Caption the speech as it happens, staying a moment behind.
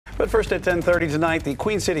But first at 10:30 tonight, the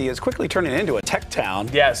Queen City is quickly turning into a tech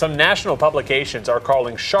town. Yeah, some national publications are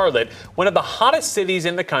calling Charlotte one of the hottest cities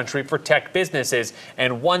in the country for tech businesses,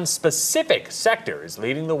 and one specific sector is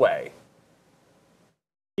leading the way.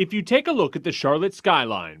 If you take a look at the Charlotte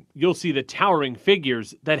skyline, you'll see the towering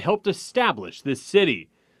figures that helped establish this city.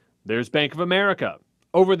 There's Bank of America.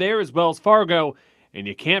 Over there is Wells Fargo. And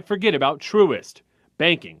you can't forget about Truist.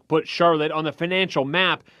 Banking put Charlotte on the financial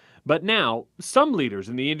map. But now, some leaders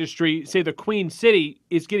in the industry say the Queen City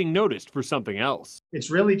is getting noticed for something else.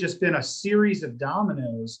 It's really just been a series of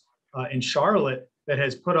dominoes in Charlotte that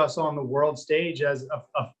has put us on the world stage as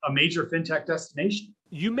a major fintech destination.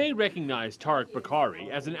 You may recognize Tariq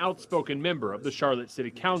Bakari as an outspoken member of the Charlotte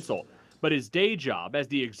City Council, but his day job as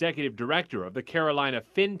the executive director of the Carolina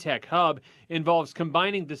FinTech Hub involves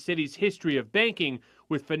combining the city's history of banking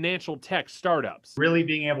with financial tech startups. Really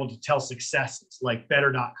being able to tell successes like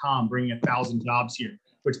Better.com bringing 1,000 jobs here,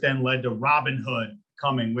 which then led to Robinhood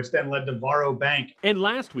coming, which then led to Varo Bank. And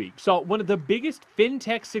last week saw one of the biggest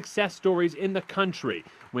fintech success stories in the country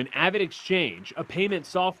when Avid Exchange, a payment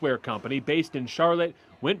software company based in Charlotte,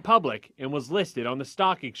 went public and was listed on the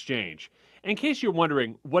stock exchange. In case you're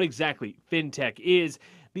wondering what exactly fintech is,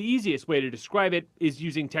 the easiest way to describe it is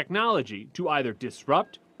using technology to either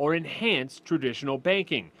disrupt or enhance traditional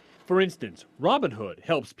banking. For instance, Robinhood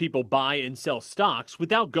helps people buy and sell stocks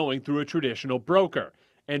without going through a traditional broker.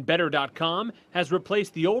 And Better.com has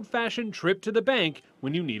replaced the old-fashioned trip to the bank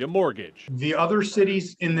when you need a mortgage. The other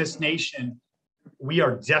cities in this nation, we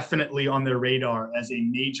are definitely on their radar as a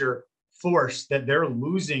major force that they're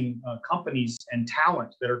losing companies and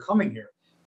talent that are coming here.